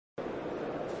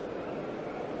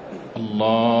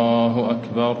الله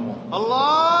أكبر.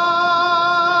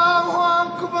 الله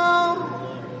أكبر.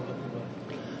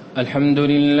 الحمد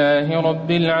لله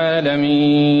رب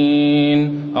العالمين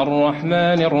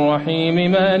الرحمن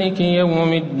الرحيم مالك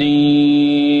يوم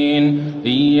الدين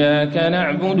إياك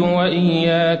نعبد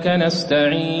وإياك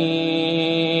نستعين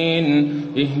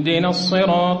اهدنا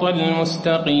الصراط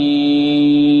المستقيم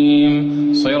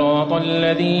صراط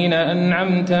الذين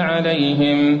أنعمت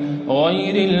عليهم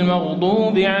غير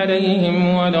المغضوب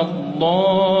عليهم ولا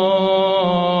الضالين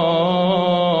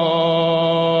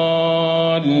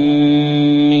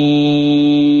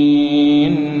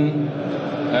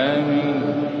آمين.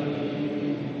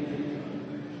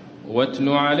 واتل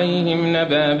عليهم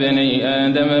نبأ بني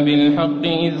آدم بالحق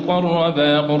إذ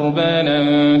قربا قربانا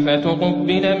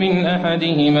فتقبل من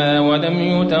أحدهما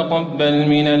ولم يتقبل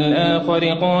من الآخر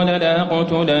قال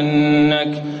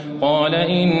لأقتلنك قال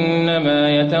إنما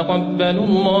يتقبل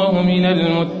الله من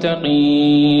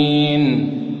المتقين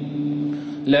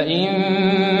لئن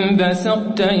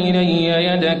بسطت إلي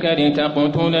يدك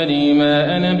لتقتلني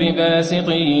ما أنا بباسط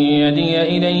يدي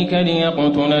إليك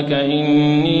ليقتلك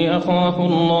إني أخاف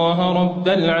الله رب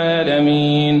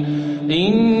العالمين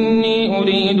إني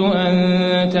أريد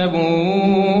أن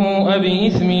تبوء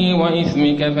بإثمي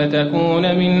وإثمك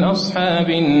فتكون من أصحاب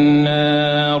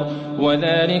النار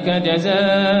وذلك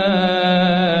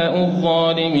جزاء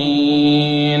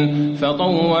الظالمين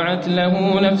فطوعت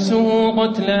له نفسه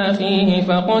قتل أخيه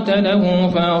فقتله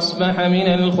فأصبح من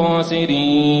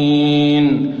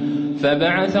الخاسرين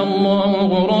فبعث الله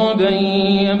غرابا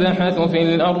يبحث في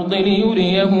الأرض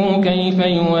ليريه كيف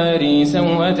يواري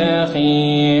سوءة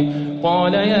أخيه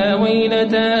قال يا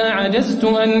ويلتى عجزت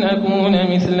أن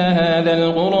أكون مثل هذا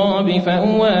الغراب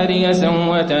فأواري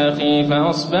سوءة أخي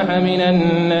فأصبح من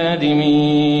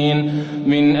النادمين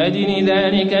من أجل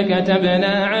ذلك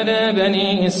كتبنا على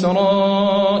بني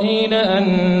إسرائيل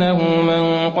أنه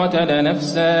من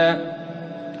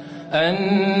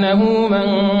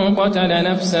قتل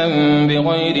نفسا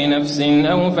بغير نفس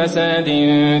أو فساد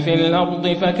في الأرض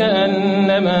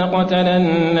فكأنما قتل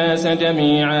الناس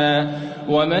جميعا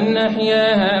ومن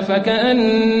أحياها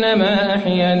فكأنما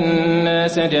أحيا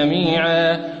الناس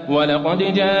جميعا ولقد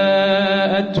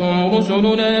جاءتهم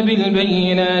رسلنا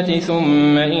بالبينات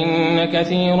ثم إن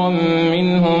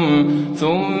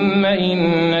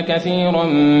كثيرا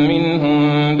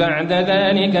منهم بعد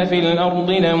ذلك في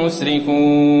الأرض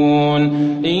لمسرفون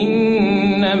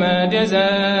إنما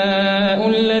جزاء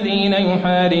الذين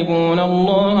يحاربون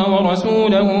الله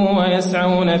ورسوله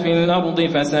ويسعون في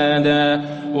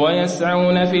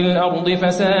الأرض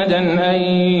فسادا أن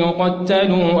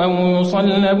يقتلوا أو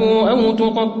يصلبوا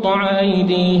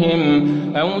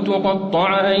أو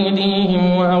تقطع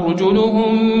أيديهم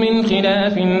وأرجلهم من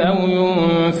خلاف أو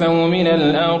ينفوا من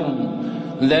الأرض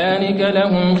ذلك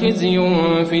لهم خزي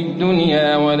في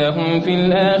الدنيا ولهم في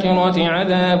الآخرة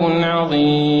عذاب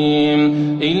عظيم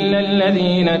إلا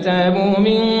الذين تابوا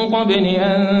من قبل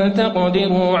أن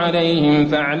تقدروا عليهم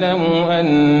فاعلموا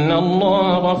أن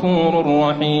الله غفور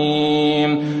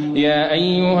رحيم يا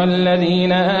أيها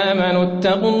الذين آمنوا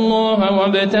اتقوا الله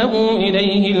وابتغوا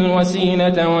إليه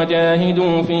الوسيلة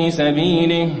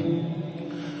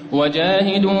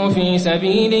وجاهدوا في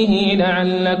سبيله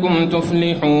لعلكم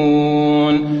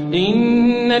تفلحون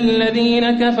إن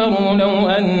الذين كفروا لو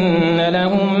أن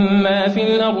لهم ما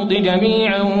في الأرض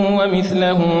جميعا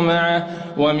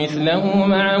ومثله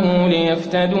معه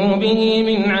ليفتدوا به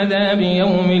من عذاب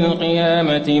يوم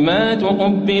القيامة ما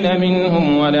تقبل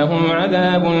منهم ولهم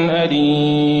عذاب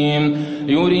أليم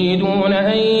يريدون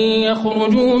أن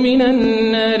يخرجوا من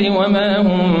النار وما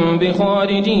هم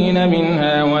بخارجين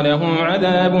منها ولهم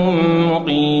عذاب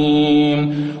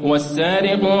مقيم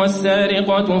والسارق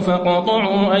والسارقة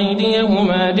فاقطعوا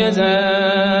أيديهما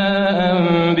جزاء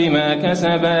بما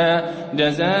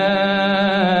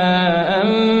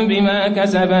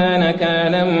كسبا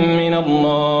نكالا من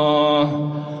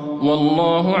الله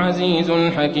والله عزيز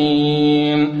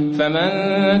حكيم فمن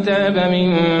تاب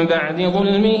من بعد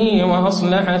ظلمه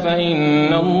وأصلح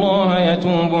فإن الله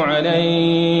يتوب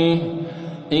عليه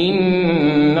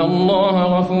إن الله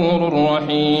غفور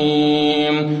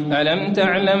رحيم ألم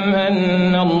تعلم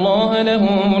أن الله له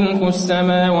ملك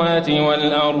السماوات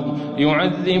والأرض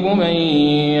يعذب من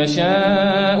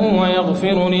يشاء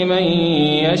ويغفر لمن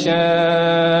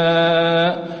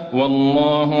يشاء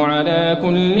والله على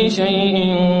كل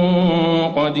شيء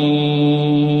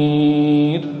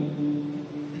قدير.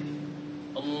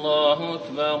 الله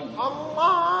أكبر.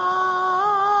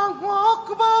 الله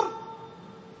أكبر.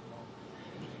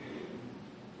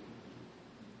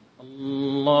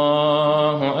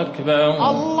 الله أكبر.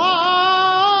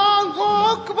 الله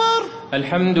أكبر.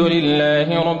 الحمد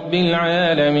لله رب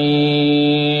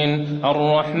العالمين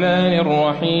الرحمن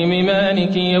الرحيم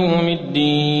مالك يوم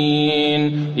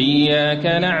الدين إياك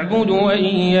نعبد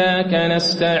وإياك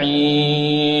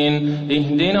نستعين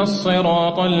اهدنا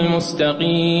الصراط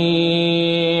المستقيم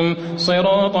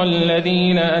صراط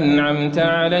الذين أنعمت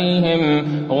عليهم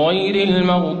غير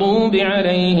المغضوب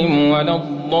عليهم ولا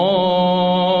الضالين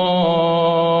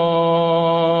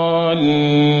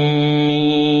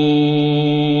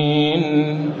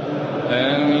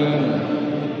آمين.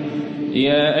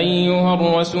 يا أيها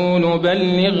الرسول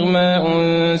بلغ ما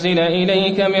أنزل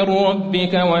إليك من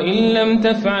ربك وإن لم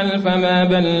تفعل فما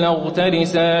بلغت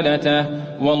رسالته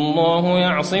والله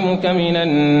يعصمك من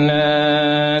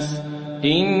الناس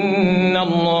إن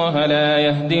الله لا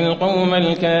يهدي القوم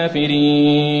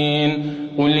الكافرين.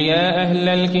 قل يا أهل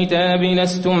الكتاب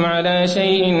لستم على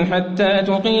شيء حتى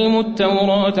تقيموا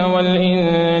التوراة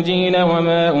والإنجيل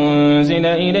وما أنزل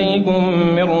إليكم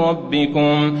من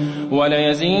ربكم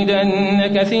وليزيدن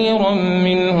كثيرا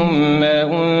منهم ما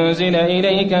أنزل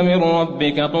إليك من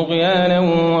ربك طغيانا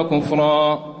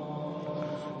وكفرا.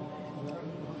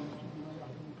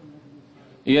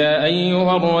 يا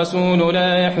أيها الرسول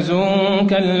لا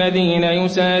يحزنك الذين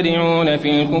يسارعون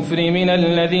في الكفر من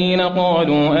الذين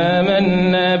قالوا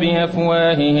آمنا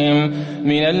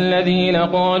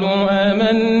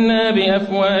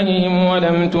بأفواههم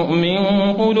ولم تؤمن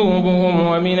قلوبهم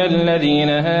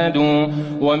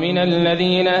ومن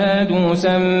الذين هادوا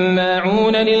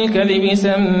سماعون للكذب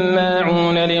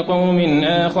سماعون لقوم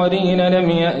آخرين لم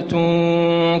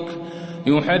يأتوك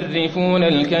يحرفون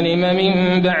الكلم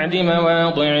من بعد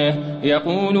مواضعه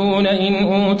يقولون إن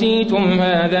أوتيتم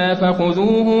هذا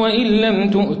فخذوه وإن لم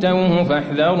تؤتوه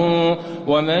فاحذروا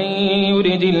ومن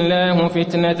يرد الله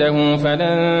فتنته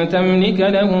فلن تملك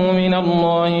له من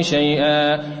الله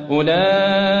شيئا.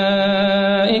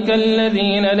 أولئك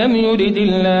الذين لم يرد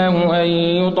الله أن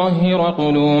يطهر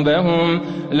قلوبهم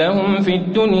لهم في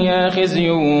الدنيا خزي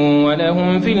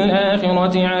ولهم في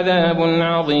الآخرة عذاب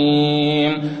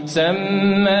عظيم.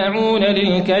 سماعون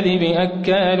للكذب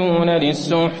أكالون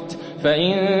للسحت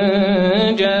فإن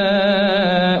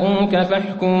جاءوك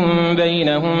فاحكم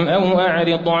بينهم أو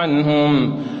أعرض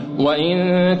عنهم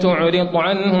وإن تعرض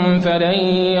عنهم فلن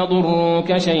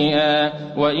يضروك شيئا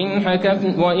وإن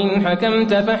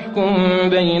حكمت فاحكم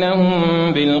بينهم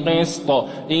بالقسط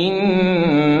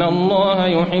إن الله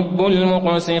يحب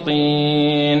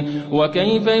المقسطين.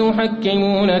 وكيف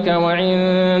يحكمونك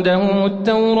وعندهم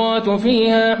التوراة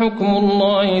فيها حكم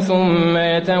الله ثم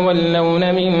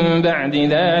يتولون من بعد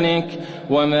ذلك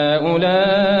وما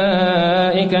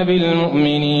أولئك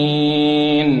بالمؤمنين.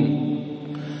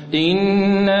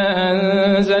 إنا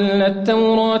أنزلنا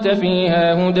التوراة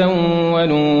فيها هدى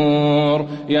ونور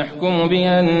يحكم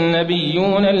بها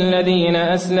النبيون الذين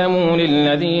أسلموا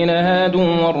للذين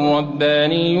هادوا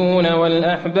والربانيون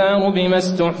والأحبار بما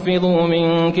استحفظوا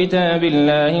من كتاب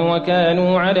الله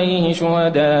وكانوا عليه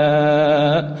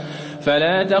شهداء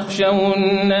فلا تخشوا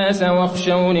الناس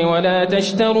واخشوني ولا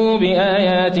تشتروا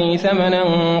بآياتي ثمنا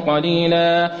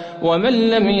قليلا ومن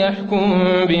لم يحكم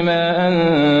بما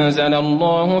أنزل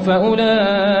الله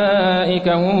فأولئك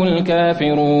هم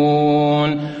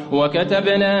الكافرون.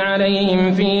 وكتبنا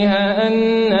عليهم فيها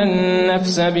أن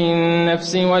النفس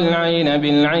بالنفس والعين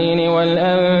بالعين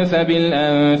والأنف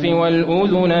بالأنف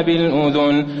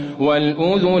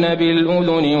والأذن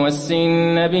بالأذن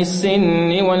والسن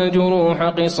بالسن والجروح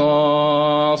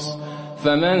قصاص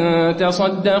فمن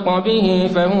تصدق به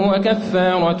فهو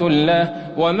كفارة له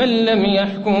ومن لم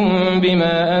يحكم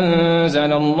بما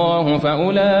أنزل الله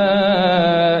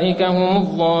فأولئك هم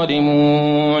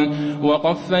الظالمون.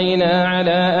 وقفينا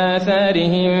على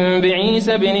آثارهم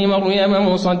بعيسى ابن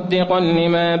مريم مصدقا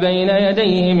لما بين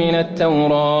يديه من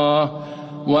التوراة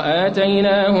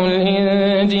وآتيناه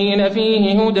الإنجيل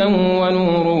فيه هدى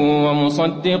ونور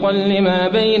ومصدقا لما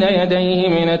بين يديه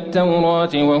من التوراة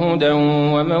وهدى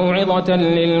وموعظة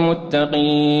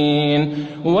للمتقين.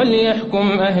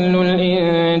 وليحكم أهل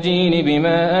الإنجيل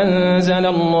بما أنزل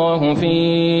الله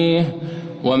فيه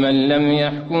ومن لم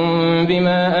يحكم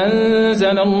بما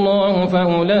أنزل الله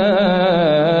فأولئك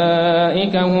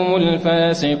هم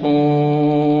الفاسقون.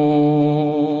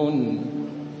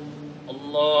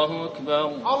 الله أكبر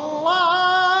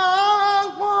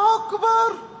الله أكبر.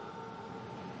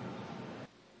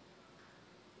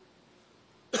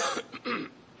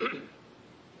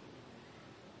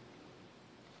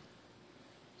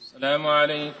 السلام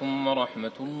عليكم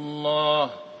ورحمة الله.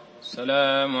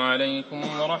 السلام عليكم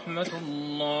ورحمة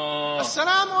الله.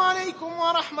 السلام عليكم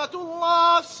ورحمة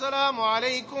الله. السلام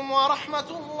عليكم ورحمة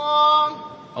الله.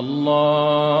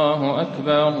 الله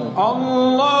أكبر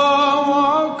الله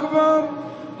أكبر.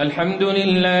 الحمد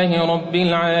لله رب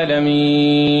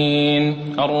العالمين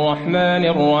الرحمن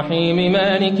الرحيم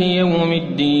مالك يوم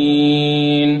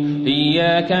الدين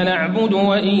إياك نعبد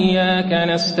وإياك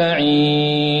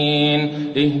نستعين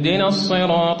اهدنا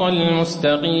الصراط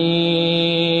المستقيم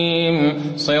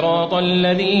صراط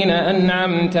الذين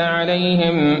أنعمت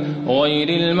عليهم غير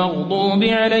المغضوب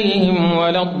عليهم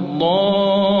ولا الضالين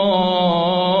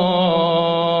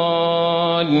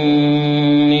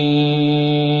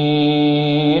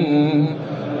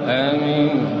آمين.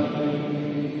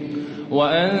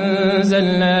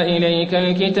 وأنزلنا إليك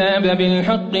الكتاب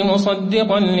بالحق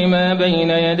مصدقا لما بين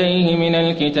يديه من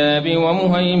الكتاب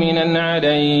ومهيمنا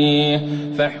عليه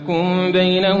فاحكم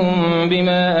بينهم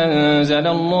بما أنزل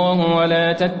الله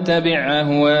ولا تتبع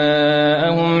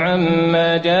أهواءهم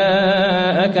عما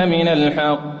جاءك من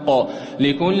الحق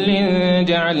لكل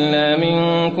جعلنا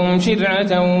منكم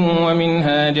شرعة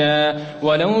ومنهاجا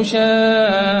ولو شاء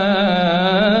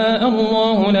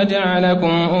الله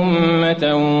لجعلكم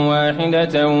أمة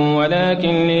واحدة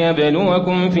ولكن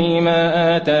ليبلوكم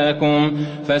فيما آتاكم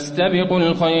فاستبقوا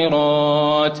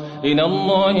الخيرات إلى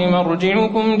الله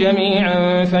مرجعكم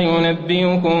جميعا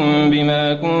فينبئكم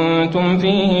بما كنتم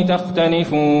فيه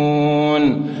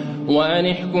تختلفون وأن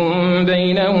احكم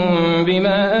بينهم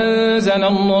بما أنزل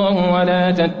الله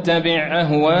ولا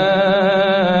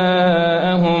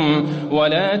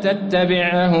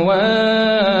تتبع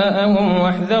أهواءهم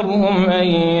واحذرهم أن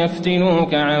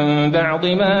يفتنوك عن بعض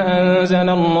ما أنزل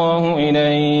الله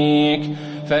إليك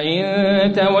فإن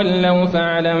تولوا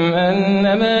فاعلم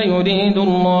أنما يريد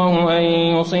الله أن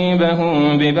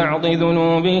يصيبهم ببعض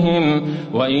ذنوبهم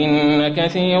وإن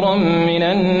كثيرا من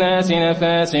الناس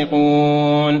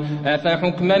لفاسقون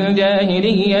أفحكم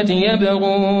الجاهلية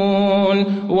يبغون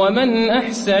ومن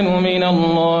أحسن من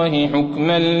الله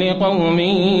حكما لقوم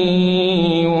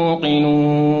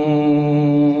يوقنون.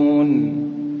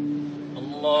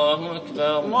 الله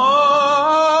أكبر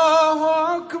الله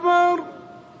أكبر.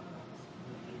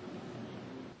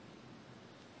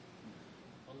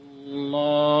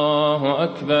 الله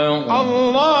أكبر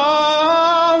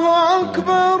الله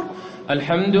أكبر.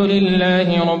 الحمد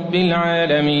لله رب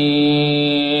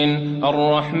العالمين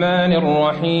الرحمن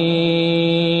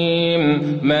الرحيم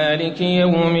مالك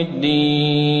يوم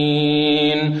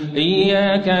الدين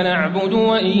إياك نعبد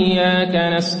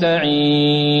وإياك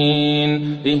نستعين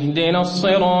اهدنا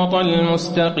الصراط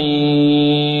المستقيم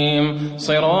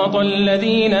صراط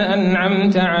الذين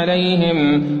أنعمت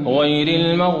عليهم غير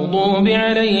المغضوب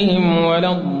عليهم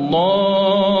ولا الضالين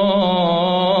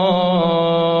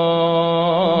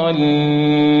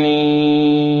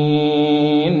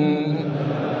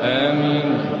آمين.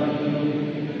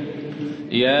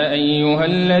 يا أيها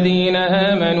الذين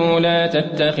آمنوا لا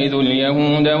تتخذوا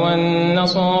اليهود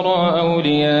والنصارى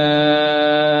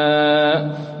أولياء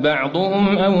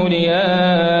بعضهم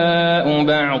أولياء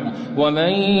بعض ومن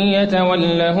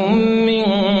يتولهم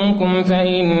منكم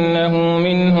فإنه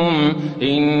منهم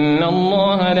إن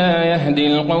الله لا يهدي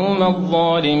القوم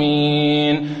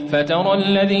الظالمين. فترى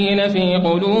الذين في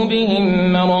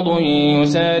قلوبهم مرض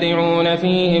يسارعون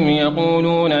فيهم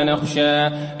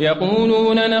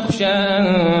يقولون نخشى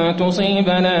أن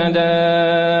تصيبنا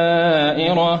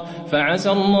دائرة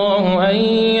فعسى الله أن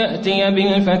يأتي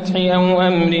بالفتح أو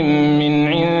أمر من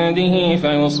عنده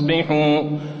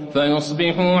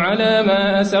فيصبحوا على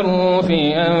ما أسروا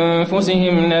في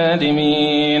أنفسهم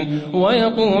نادمين.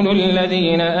 ويقول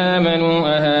الذين آمنوا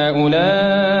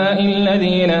أهؤلاء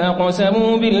الذين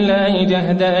أقسموا بالله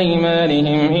جهد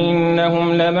أيمانهم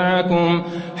إنهم لمعكم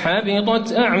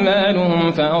حبطت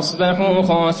أعمالهم فأصبحوا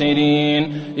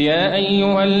خاسرين. يا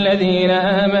أيها الذين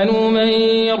آمنوا من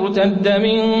يرتد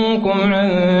منكم عن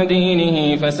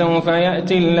دينه فسوف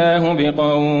يأتي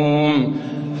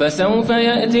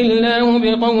الله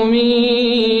بقوم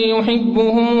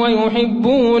يحبهم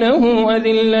ويحبونه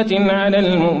أذلة على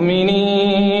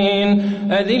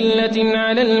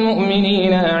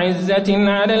المؤمنين أعزة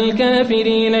على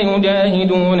الكافرين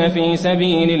يجاهدون في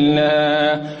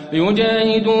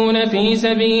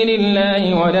سبيل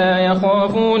الله ولا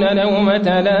يخافون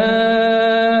لومة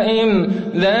لائم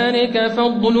ذلك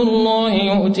فضل الله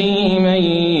يؤتيه من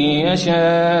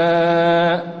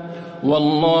يشاء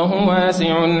والله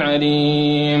واسع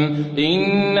عليم.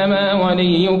 إنما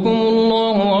وليكم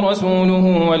الله ورسوله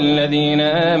والذين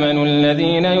آمنوا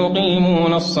الذين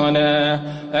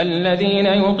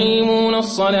يقيمون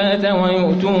الصلاة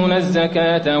ويؤتون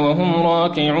الزكاة وهم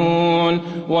راكعون.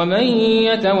 ومن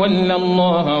يتول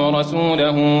الله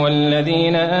ورسوله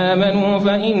والذين آمنوا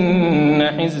فإن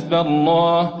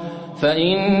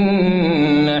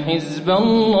حزب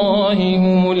الله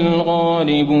هم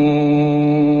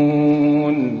الغالبون.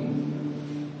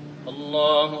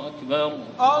 الله الله أكبر.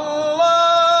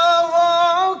 الله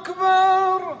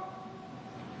أكبر.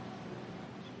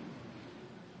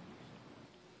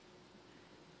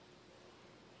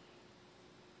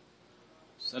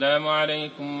 السلام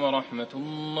عليكم ورحمة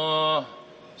الله.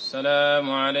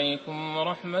 السلام عليكم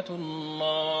ورحمة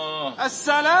الله.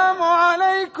 السلام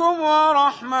عليكم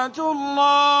ورحمة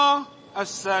الله.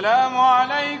 السلام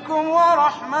عليكم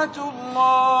ورحمة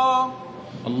الله.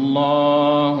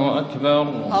 الله أكبر.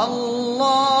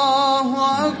 الله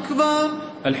أكبر.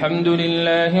 الحمد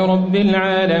لله رب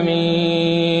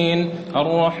العالمين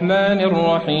الرحمن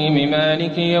الرحيم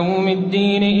مالك يوم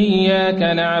الدين إياك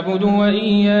نعبد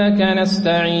وإياك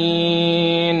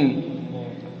نستعين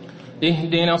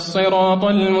اهدنا الصراط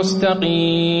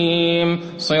المستقيم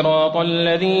صراط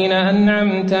الذين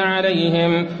أنعمت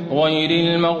عليهم غير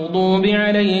المغضوب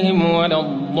عليهم ولا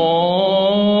الضالين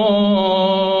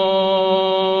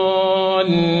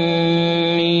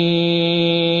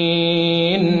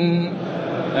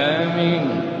آمين.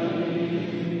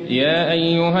 يا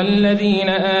أيها الذين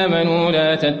آمنوا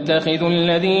لا تتخذوا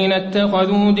الذين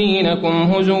اتخذوا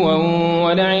دينكم هزوا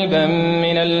ولعبا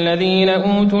من الذين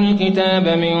أوتوا الكتاب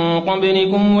من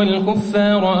قبلكم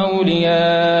والكفار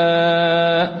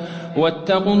أولياء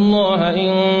واتقوا الله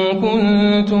إن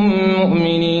كنتم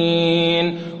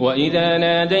مؤمنين. وإذا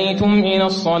ناديتم إلى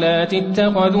الصلاة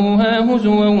اتخذوها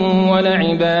هزوا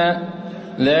ولعبا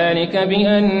ذلك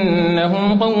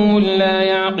بأنهم قوم لا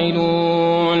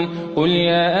يعقلون. قل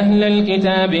يا أهل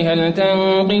الكتاب هل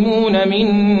تنقمون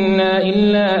منا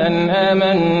إلا أن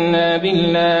آمنا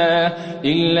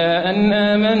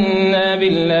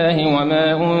بالله وما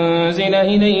أنزل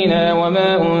إلينا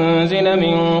وما أنزل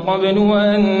من قبل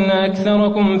وأن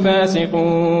أكثركم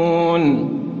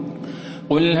فاسقون.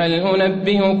 قل هل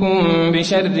أنبئكم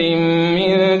بشر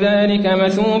من ذلك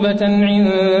مثوبة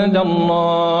عند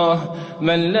الله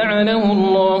من لعنه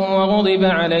الله وغضب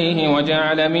عليه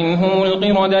وجعل منهم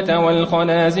القردة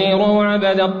والخنازير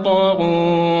وعبد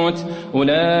الطاغوت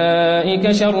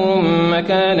أولئك شر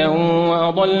مكانا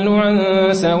وأضل عن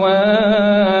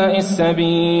سواء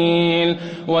السبيل.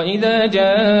 وإذا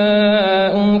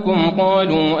جاءوكم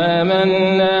قالوا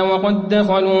آمنا وقد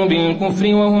دخلوا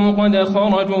بالكفر وهم قد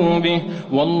خرجوا به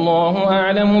والله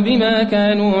أعلم بما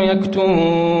كانوا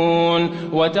يكتمون.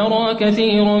 وترى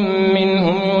كثيرا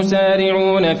منهم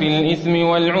يسارعون في الإثم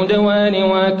والعدوان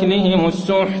وأكلهم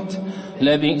السحت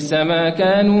لبئس ما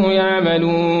كانوا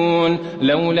يعملون.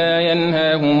 لولا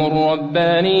ينهاهم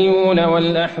الربانيون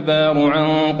والأحبار عن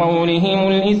قولهم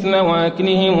الإثم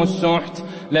وأكلهم السحت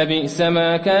لبئس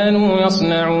ما كانوا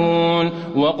يصنعون.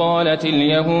 وقالت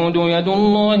اليهود يد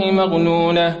الله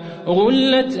مغلولة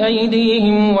غلت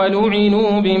أيديهم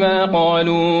ولعنوا بما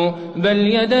قالوا بل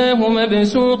يداه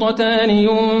مبسوطتان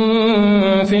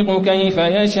ينفق كيف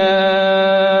يشاء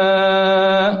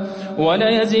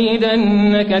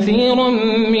وليزيدن كثيرا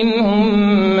منهم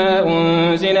ما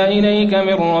أنزل إليك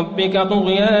من ربك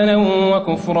طغيانا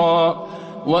وكفرا.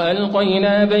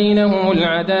 وألقينا بينهم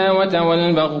العداوة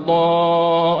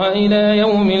والبغضاء إلى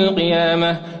يوم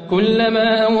القيامة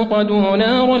كلما أوقدوا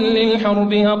نارا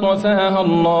للحرب أطفاها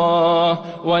الله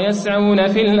ويسعون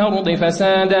في الأرض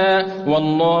فسادا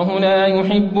والله لا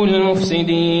يحب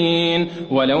المفسدين.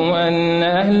 ولو أن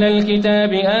أهل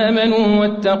الكتاب آمنوا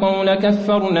واتقوا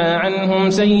لكفرنا عنهم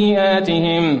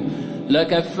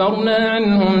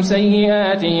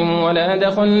سيئاتهم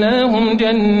ولأدخلناهم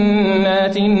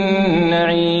جنات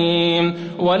النعيم.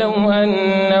 ولو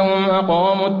أنهم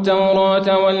أقاموا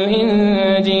التوراة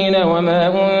والإنجيل وما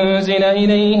أنزل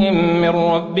إليهم من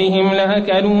ربهم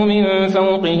لأكلوا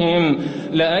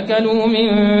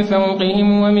من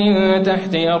فوقهم ومن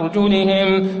تحت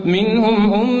أرجلهم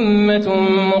منهم أمة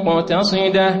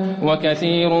مقتصدة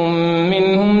وكثير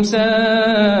منهم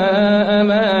ساء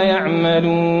ما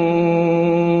يعملون.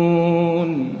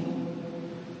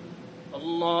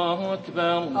 الله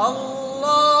أكبر.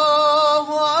 الله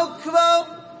أكبر.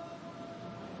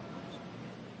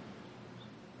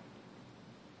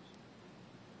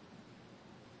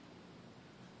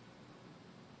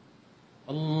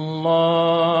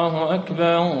 الله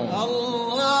أكبر.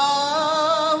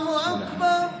 الله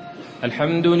أكبر.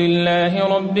 الحمد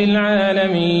لله رب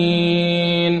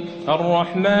العالمين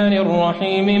الرحمن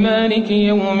الرحيم مالك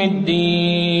يوم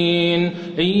الدين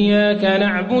إياك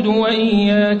نعبد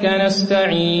وإياك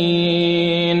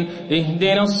نستعين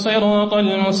اهدنا الصراط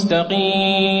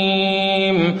المستقيم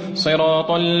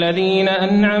صراط الذين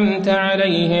أنعمت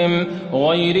عليهم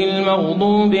غير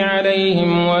المغضوب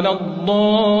عليهم ولا الضالين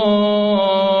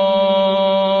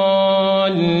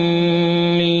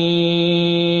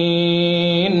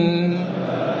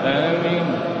آمين.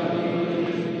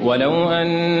 ولو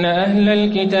أن أهل أهل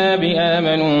الكتاب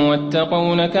آمنوا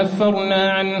واتقوا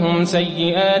لكفرنا عنهم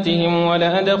سيئاتهم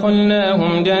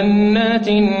ولأدخلناهم جنات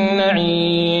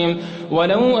النعيم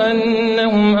ولو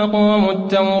أنهم أقاموا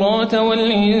التوراة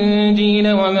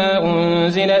والإنجيل وما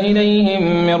أنزل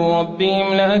إليهم من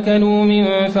ربهم لأكلوا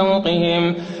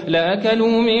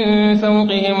من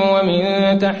فوقهم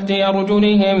ومن تحت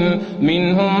أرجلهم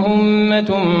منهم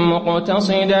أمة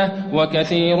مقتصدة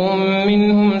وكثير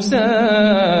منهم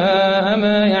ساء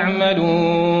ما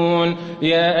يعملون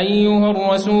يا أيها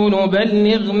الرسول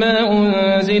بلغ ما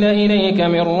أنزل إليك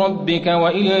من ربك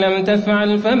وإن لم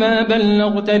تفعل فما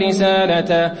بلغت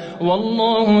رسالته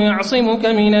والله يعصمك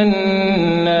من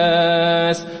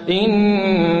الناس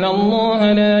إن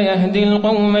الله لا يهدي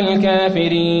القوم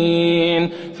الكافرين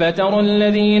فترى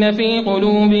الذين في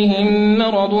قلوبهم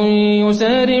مرض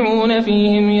يسارعون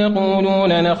فيهم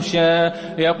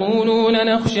يقولون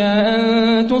نخشى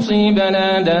أن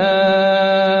تصيبنا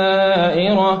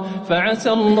دائرة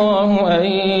فعسى الله أن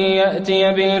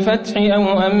يأتي بالفتح أو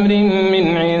أمر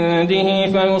من عنده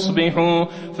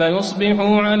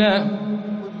فيصبحوا على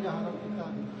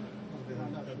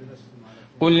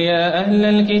قل يا أهل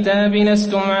الكتاب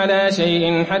لستم على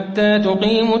شيء حتى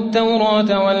تقيموا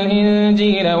التوراة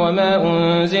والإنجيل وما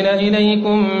أنزل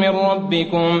إليكم من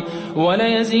ربكم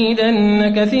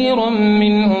وليزيدن كثيرا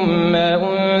منهم ما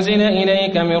أنزل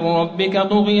إليك من ربك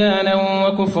طغيانا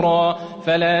وكفرا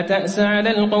فلا تأس على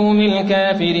القوم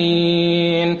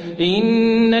الكافرين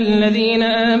إن الذين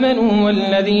آمنوا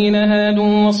والذين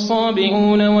هادوا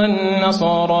والصابئون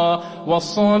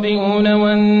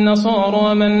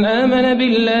والنصارى من آمن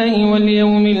بالله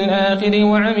واليوم الآخر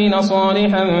وعمل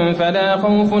صالحا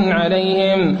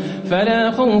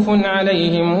فلا خوف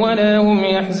عليهم ولا هم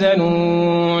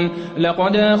يحزنون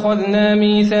لقد أخذنا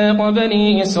ميثاق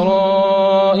بني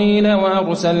إسرائيل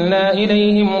وأرسلنا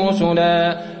إليهم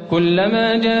رسلا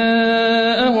كلما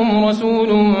جاءهم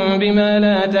رسول بما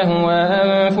لا تهوى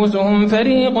أنفسهم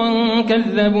فريقا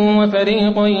كذبوا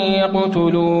وفريقا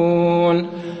يقتلون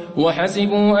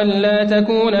وحسبوا ألا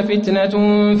تكون فتنة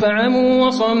فعموا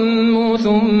وصموا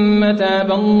ثم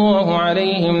تاب الله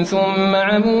عليهم ثم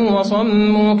عموا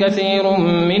وصموا كثير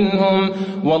منهم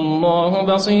والله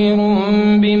بصير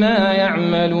بما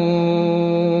يعملون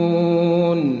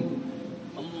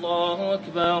الله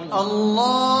أكبر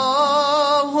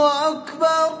الله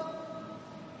أكبر.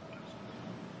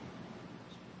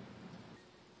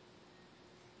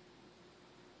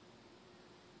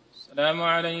 السلام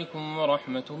عليكم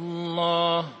ورحمة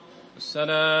الله.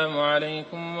 السلام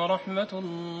عليكم ورحمة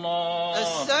الله.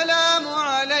 السلام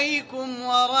عليكم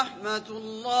ورحمة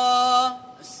الله.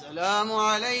 السلام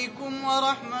عليكم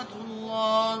ورحمة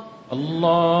الله.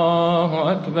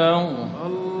 الله أكبر.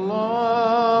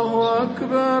 الله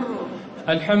أكبر.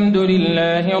 الحمد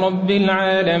لله رب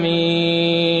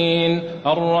العالمين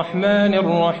الرحمن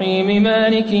الرحيم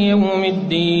مالك يوم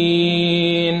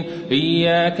الدين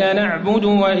إياك نعبد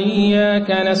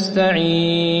وإياك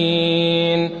نستعين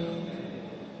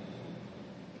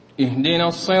اهدنا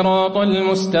الصراط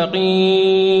المستقيم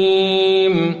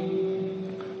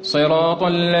صراط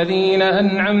الذين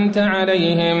أنعمت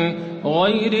عليهم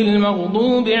غير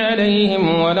المغضوب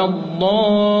عليهم ولا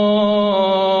الضالين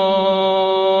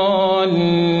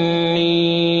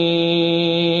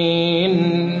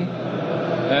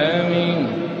آمين.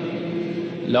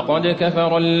 لقد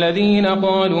كفر الذين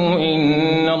قالوا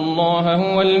إن الله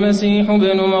هو المسيح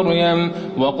ابن مريم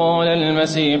وقال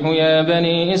المسيح يا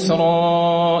بني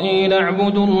إسرائيل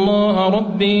اعبدوا الله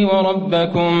ربي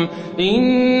وربكم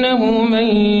إنه من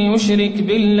يشرك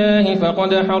بالله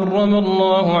فقد حرم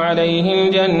الله عليه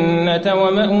الجنة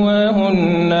ومأواه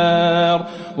النار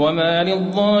وما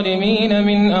للظالمين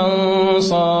من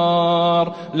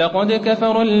أنصار. لقد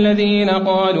كفر الذين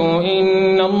قالوا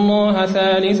إن الله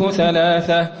ثالث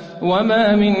ثلاثة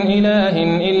وما من إله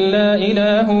إلا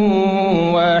إله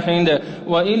واحد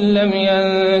وإن لم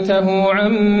ينتهوا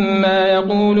عما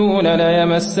يقولون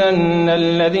ليمسن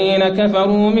الذين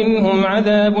كفروا منهم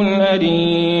عذاب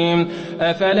أليم.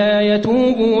 أفلا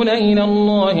يتوبون إلى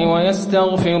الله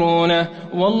ويستغفرونه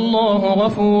والله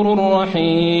غفور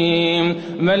رحيم.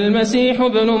 ما المسيح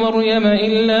ابن مريم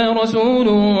إلا رسول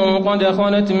قد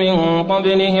خلت من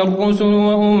قبله الرسل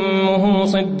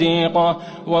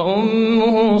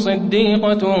وأمه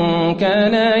صديقة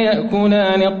كانا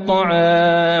يأكلان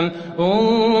الطعام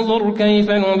انظر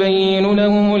كيف نبين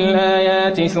لهم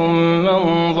الآيات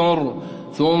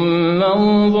ثم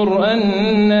انظر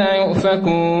أنى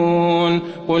يؤفكون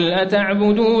قل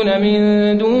أتعبدون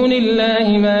من دون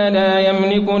الله ما لا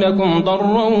يملك لكم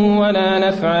ضرا ولا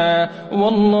نفعا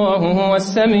والله هو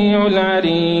السميع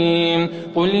العليم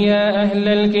قل يا أهل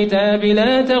الكتاب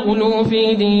لا تغلوا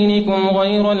في دينكم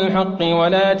غير الحق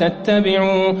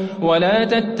ولا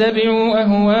تتبعوا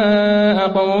أهواء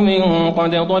قوم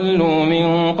قد ضلوا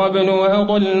من قبل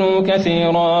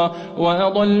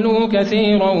وأضلوا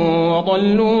كثيرا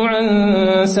وضلوا عن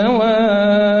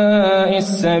سواء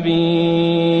السبيل.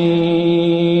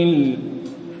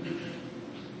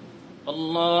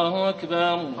 الله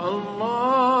أكبر.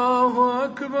 الله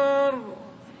أكبر.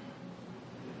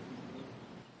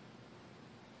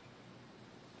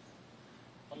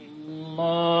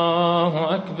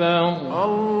 الله أكبر.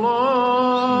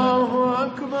 الله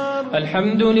أكبر.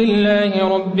 الحمد لله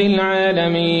رب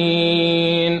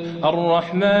العالمين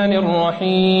الرحمن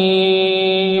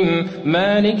الرحيم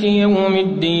مالك يوم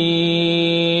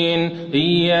الدين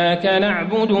إياك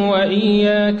نعبد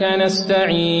وإياك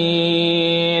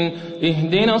نستعين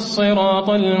اهدنا الصراط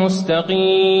المستقيم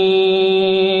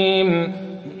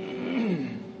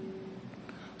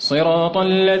صراط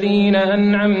الذين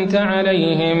أنعمت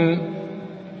عليهم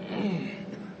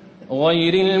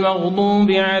غير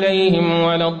المغضوب عليهم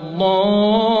ولا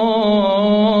الضالين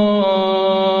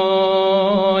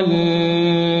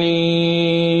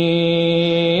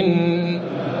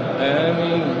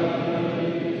آمين.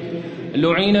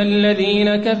 لعن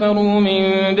الذين كفروا من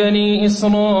بني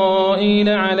إسرائيل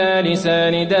على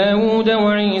لسان داود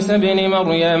وعيسى بن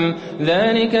مريم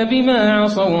ذلك بما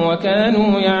عصوا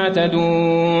وكانوا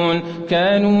يعتدون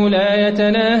كانوا لا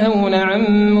يتناهون عن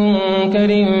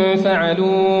منكر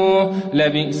فعلوه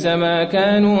لبئس ما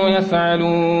كانوا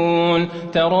يفعلون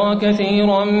ترى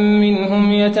كثيرا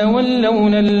منهم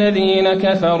يتولون الذين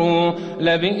كفروا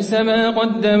لبئس ما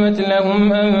قدمت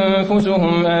لهم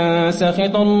أنفسهم أن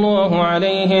سخط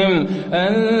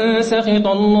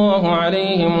الله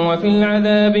عليهم وفي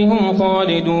العذاب هم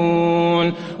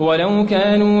خالدون ولو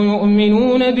كانوا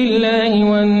يؤمنون بالله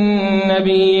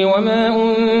والنبي وما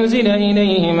أنزل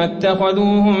إليه ما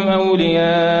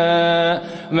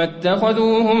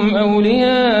اتخذوهم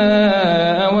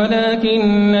أولياء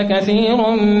ولكن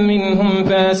كثيرا منهم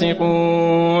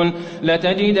فاسقون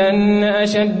لتجدن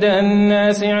أشد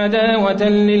الناس عداوة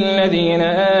للذين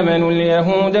آمنوا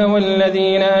اليهود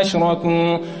والذين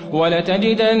أشركوا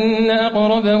ولتجدن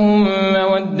أقربهم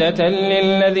مودة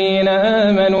للذين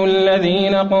آمنوا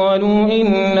الذين قالوا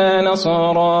إنا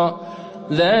نصارى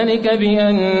ذلك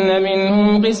بأن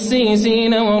منهم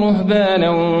قسيسين ورهبانا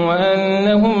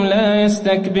وأنهم لا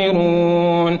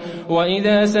يستكبرون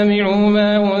وإذا سمعوا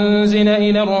ما أنزل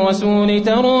إلى الرسول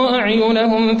ترى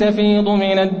أعينهم تفيض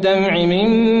من الدمع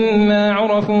مما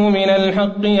عرفوا من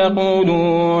الحق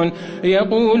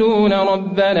يقولون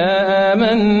ربنا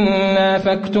آمنا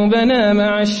فاكتبنا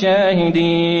مع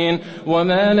الشاهدين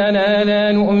وما لنا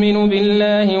لا نؤمن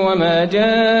بالله وما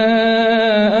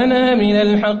جاءنا من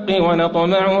الحق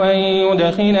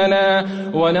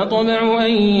ونطمع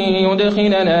أن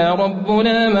يدخلنا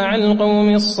ربنا مع القوم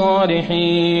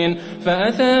الصالحين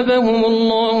فأثابهم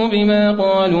الله بما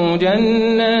قالوا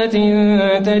جنات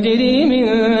تجري من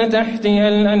تحتها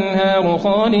الأنهار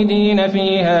خالدين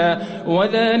فيها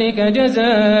وذلك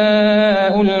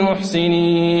جزاء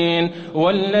المحسنين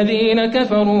والذين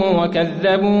كفروا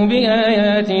وكذبوا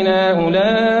بآياتنا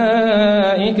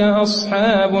أولئك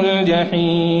أصحاب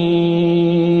الجحيم.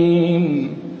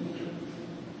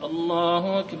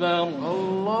 الله أكبر.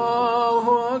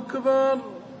 الله أكبر.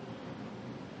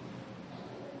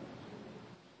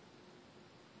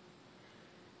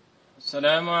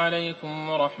 السلام عليكم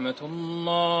ورحمة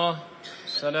الله.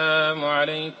 السلام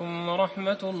عليكم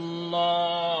ورحمة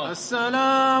الله.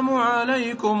 السلام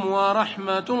عليكم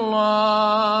ورحمة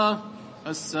الله.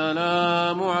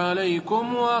 السلام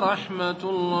عليكم ورحمة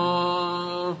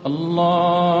الله.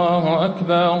 الله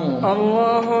أكبر.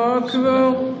 الله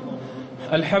أكبر.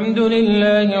 الحمد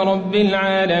لله رب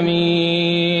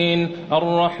العالمين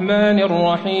الرحمن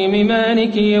الرحيم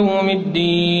مالك يوم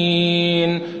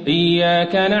الدين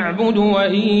إياك نعبد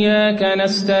وإياك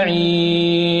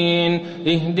نستعين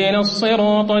اهدنا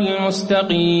الصراط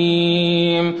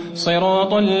المستقيم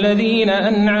صراط الذين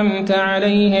أنعمت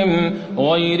عليهم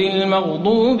غير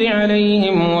المغضوب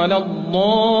عليهم ولا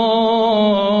الضالين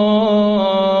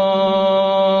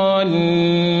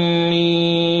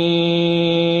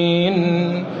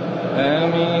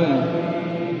آمين.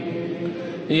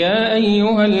 يا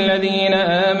أيها الذين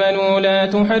آمنوا لا ولا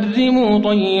تحرموا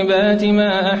طيبات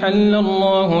ما أحل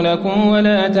الله لكم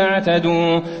ولا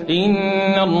تعتدوا إن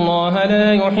الله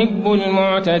لا يحب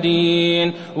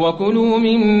المعتدين وكلوا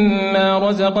مما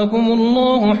رزقكم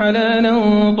الله حلالا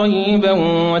طيبا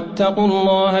واتقوا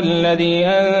الله الذي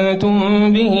أنتم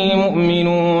به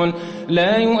مؤمنون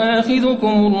لا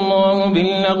يؤاخذكم الله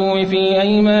باللغو في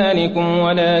أيمانكم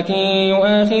ولكن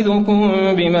يؤاخذكم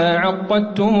بما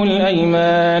عقدتم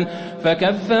الأيمان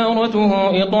فكفارته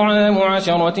إطعام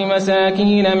 10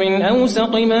 مساكين من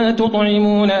أوسط ما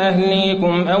تطعمون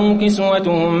أهليكم أو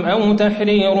كسوتهم أو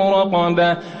تحرير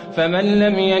رقبة فمن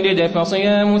لم يجد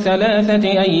فصيام 3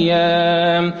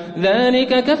 أيام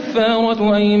ذلك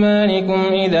كفارة أيمانكم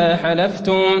إذا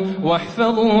حلفتم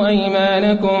واحفظوا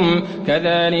أيمانكم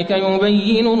كذلك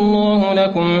يبين الله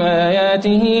لكم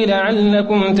آياته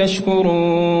لعلكم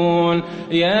تشكرون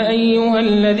يا أيها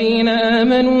الذين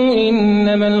آمنوا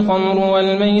إنما الخمر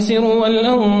والميسر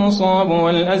والأنصاب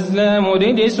والأزلام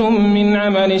رجس من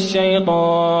عمل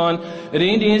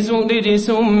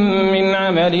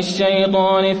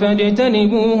الشيطان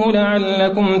فاجتنبوه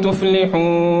لعلكم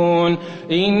تفلحون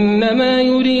إنما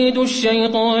يريد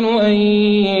الشيطان أن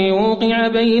يوقع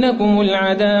بينكم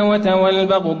العداوة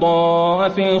والبغضاء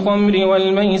في الخمر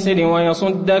والميسر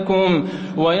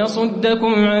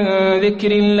ويصدكم عن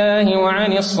ذكر الله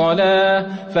وعن الصلاة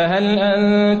فهل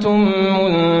أنتم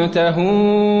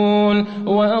منتهون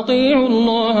وأطيعوا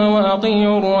الله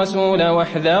وأطيعوا الرسول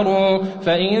واحذروا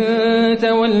فإن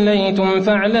توليتم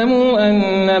فاعلموا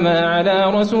أنما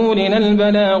على رسولنا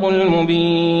البلاغ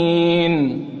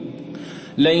المبين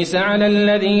ليس على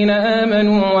الذين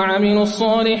آمنوا وعملوا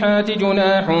الصالحات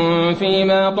جناح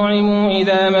فيما طعموا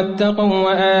إذا ما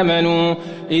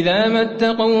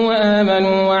اتقوا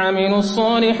وآمنوا وعملوا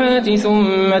الصالحات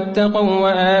ثم اتقوا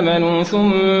وآمنوا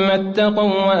ثم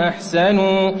اتقوا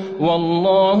وأحسنوا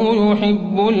والله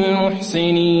يحب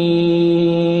المحسنين.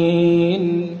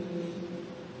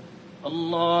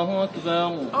 الله أكبر.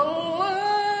 الله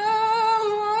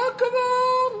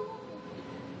أكبر.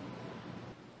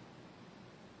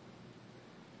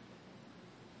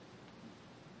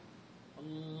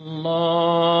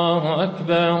 الله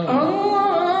أكبر.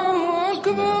 الله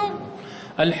أكبر.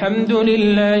 الحمد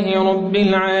لله رب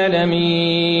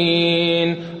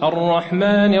العالمين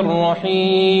الرحمن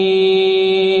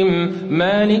الرحيم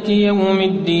مالك يوم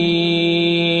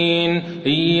الدين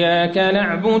إياك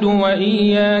نعبد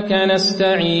وإياك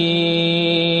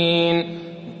نستعين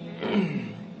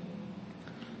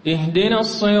اهدنا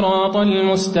الصراط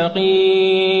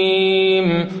المستقيم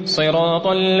صراط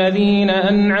الذين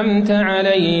أنعمت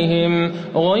عليهم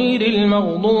غير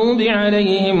المغضوب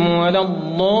عليهم ولا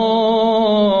الضالين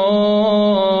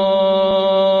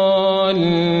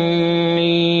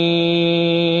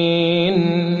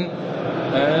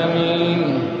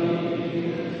آمين.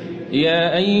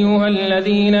 يا أيها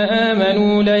الذين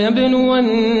آمنوا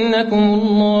ليبلونكم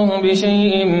الله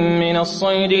بشيء من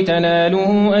الصيد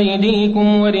تناله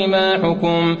أيديكم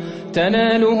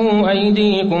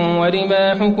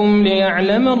ورماحكم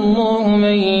ليعلم الله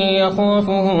من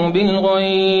يخافه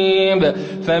بالغيب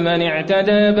فمن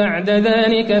اعتدى بعد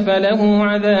ذلك فله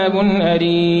عذاب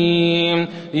أليم.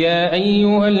 يا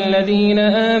أيها الذين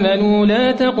آمنوا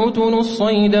لا تقتلوا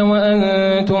الصيد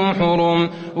وأنتم حرم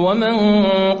ومن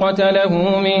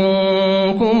قتله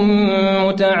منكم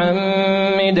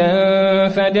متعمدا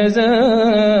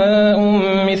فجزاء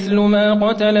مثل ما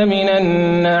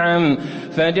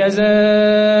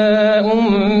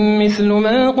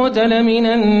قتل من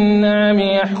النعم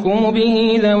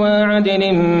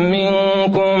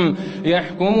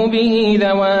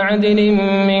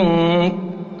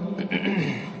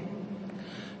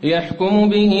يحكم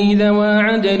به ذوى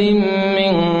عدل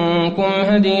منكم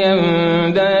هديا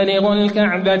بالغ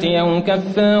الكعبة أو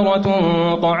كفارة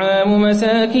طعام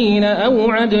مساكين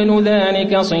أو عدل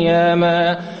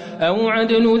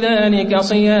ذلك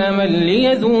صياما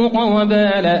ليذوق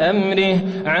وبال أمره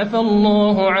عفى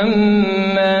الله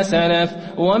عما سلف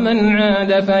ومن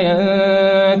عاد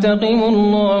فينتقم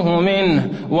الله منه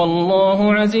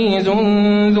والله عزيز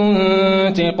ذو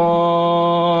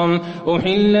انتقام.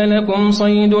 أحل لكم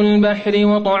صيد البحر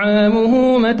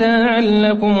وطعامه متاعا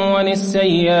لكم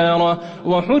وللسيارة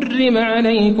وحرم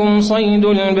عليكم صيد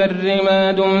البر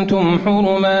ما دمتم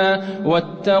حرما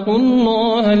واتقوا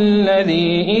الله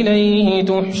الذي إليه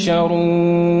تحشرون.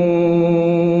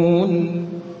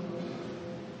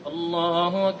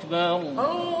 الله أكبر.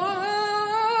 الله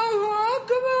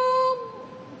أكبر.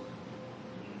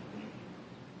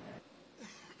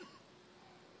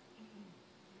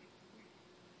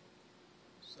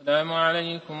 السلام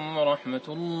عليكم ورحمة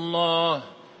الله.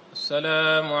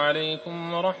 السلام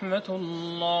عليكم ورحمة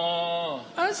الله.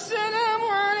 السلام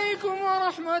عليكم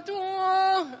ورحمة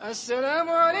الله. السلام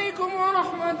عليكم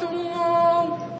ورحمة الله.